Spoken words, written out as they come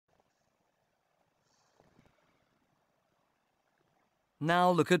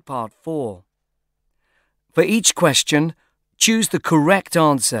Now look at part 4. For each question, choose the correct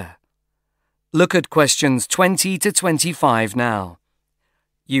answer. Look at questions 20 to 25 now.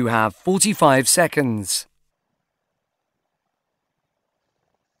 You have 45 seconds.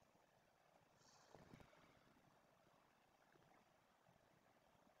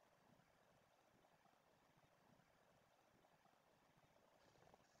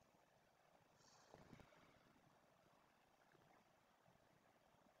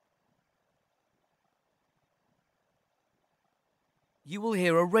 You will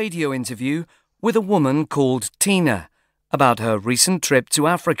hear a radio interview with a woman called Tina about her recent trip to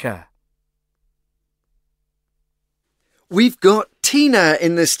Africa. We've got Tina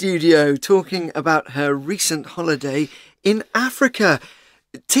in the studio talking about her recent holiday in Africa.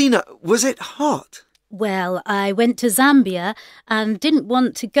 Tina, was it hot? Well, I went to Zambia and didn't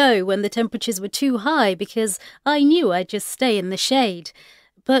want to go when the temperatures were too high because I knew I'd just stay in the shade.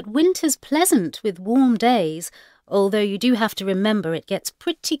 But winter's pleasant with warm days, although you do have to remember it gets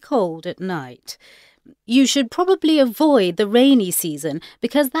pretty cold at night. You should probably avoid the rainy season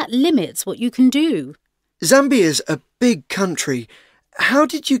because that limits what you can do. Zambia's a big country. How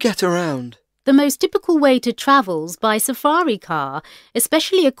did you get around? The most typical way to travel's by safari car,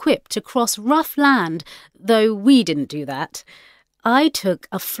 especially equipped to cross rough land, though we didn't do that. I took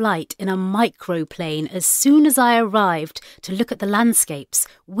a flight in a microplane as soon as I arrived to look at the landscapes,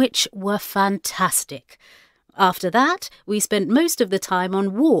 which were fantastic. After that, we spent most of the time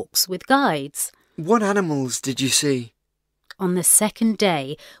on walks with guides. What animals did you see? On the second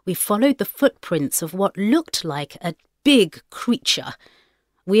day, we followed the footprints of what looked like a big creature.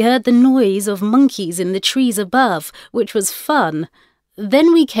 We heard the noise of monkeys in the trees above, which was fun.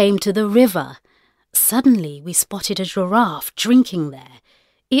 Then we came to the river. Suddenly, we spotted a giraffe drinking there.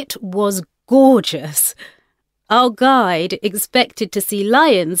 It was gorgeous. Our guide expected to see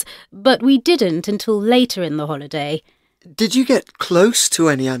lions, but we didn't until later in the holiday. Did you get close to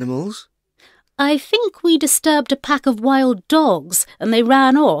any animals? I think we disturbed a pack of wild dogs and they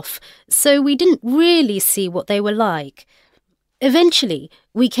ran off, so we didn't really see what they were like. Eventually,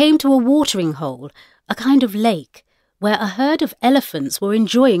 we came to a watering hole, a kind of lake, where a herd of elephants were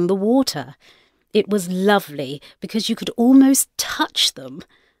enjoying the water. It was lovely because you could almost touch them.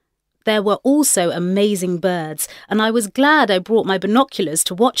 There were also amazing birds, and I was glad I brought my binoculars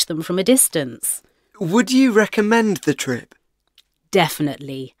to watch them from a distance. Would you recommend the trip?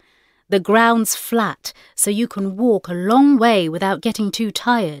 Definitely. The ground's flat, so you can walk a long way without getting too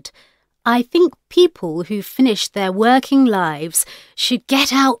tired. I think people who've finished their working lives should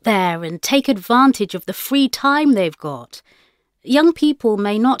get out there and take advantage of the free time they've got. Young people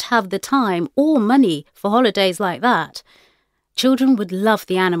may not have the time or money for holidays like that. Children would love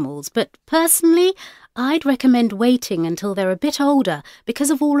the animals, but personally, I'd recommend waiting until they're a bit older because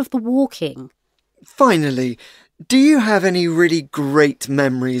of all of the walking. Finally, do you have any really great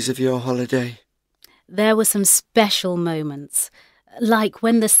memories of your holiday? There were some special moments, like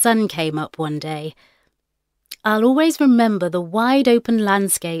when the sun came up one day. I'll always remember the wide-open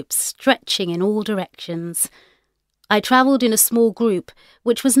landscapes stretching in all directions. I travelled in a small group,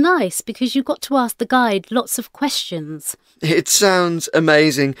 which was nice because you got to ask the guide lots of questions. It sounds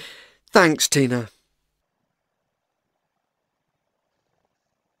amazing. Thanks, Tina.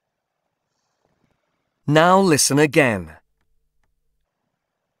 Now listen again.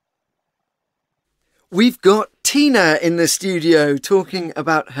 We've got Tina in the studio talking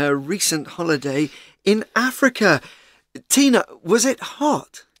about her recent holiday in Africa. Tina, was it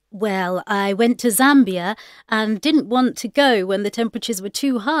hot? Well, I went to Zambia and didn't want to go when the temperatures were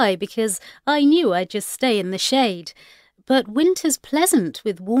too high because I knew I'd just stay in the shade. But winter's pleasant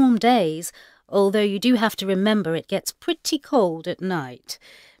with warm days, although you do have to remember it gets pretty cold at night.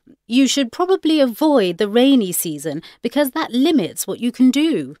 You should probably avoid the rainy season because that limits what you can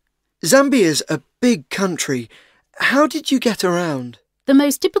do. Zambia's a big country. How did you get around? The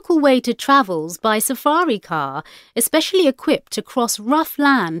most typical way to travel's by safari car, especially equipped to cross rough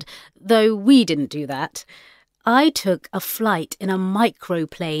land, though we didn't do that. I took a flight in a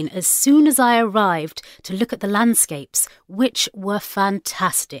microplane as soon as I arrived to look at the landscapes, which were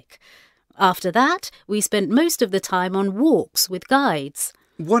fantastic. After that, we spent most of the time on walks with guides.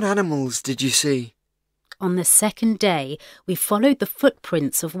 What animals did you see? On the second day, we followed the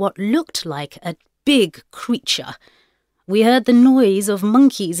footprints of what looked like a big creature. We heard the noise of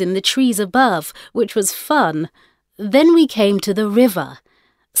monkeys in the trees above, which was fun. Then we came to the river.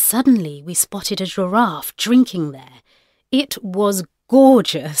 Suddenly, we spotted a giraffe drinking there. It was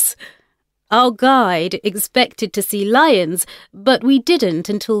gorgeous. Our guide expected to see lions, but we didn't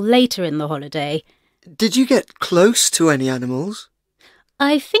until later in the holiday. Did you get close to any animals?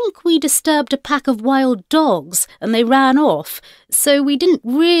 I think we disturbed a pack of wild dogs and they ran off, so we didn't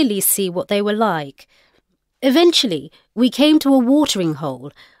really see what they were like. Eventually, we came to a watering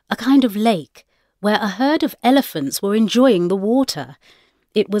hole, a kind of lake, where a herd of elephants were enjoying the water.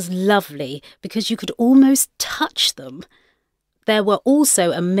 It was lovely because you could almost touch them. There were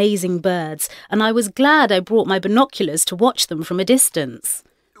also amazing birds, and I was glad I brought my binoculars to watch them from a distance.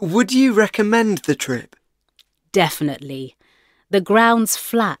 Would you recommend the trip? Definitely. The ground's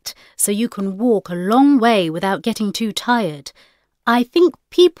flat, so you can walk a long way without getting too tired. I think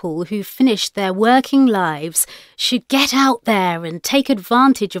people who've finished their working lives should get out there and take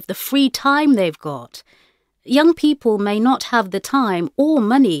advantage of the free time they've got. Young people may not have the time or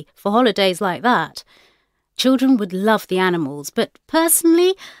money for holidays like that. Children would love the animals, but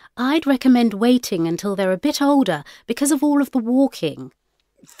personally, I'd recommend waiting until they're a bit older because of all of the walking.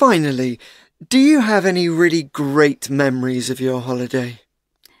 Finally, do you have any really great memories of your holiday?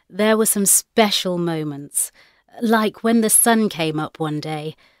 There were some special moments, like when the sun came up one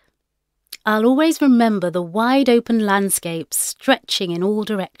day. I'll always remember the wide-open landscapes stretching in all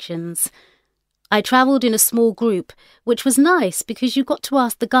directions. I travelled in a small group, which was nice because you got to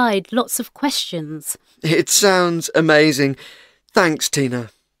ask the guide lots of questions. It sounds amazing. Thanks, Tina.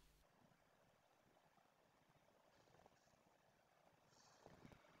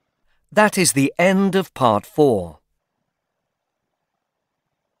 That is the end of part 4.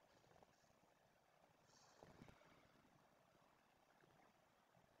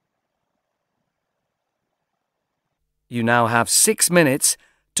 You now have 6 minutes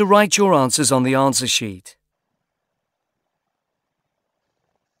to write your answers on the answer sheet.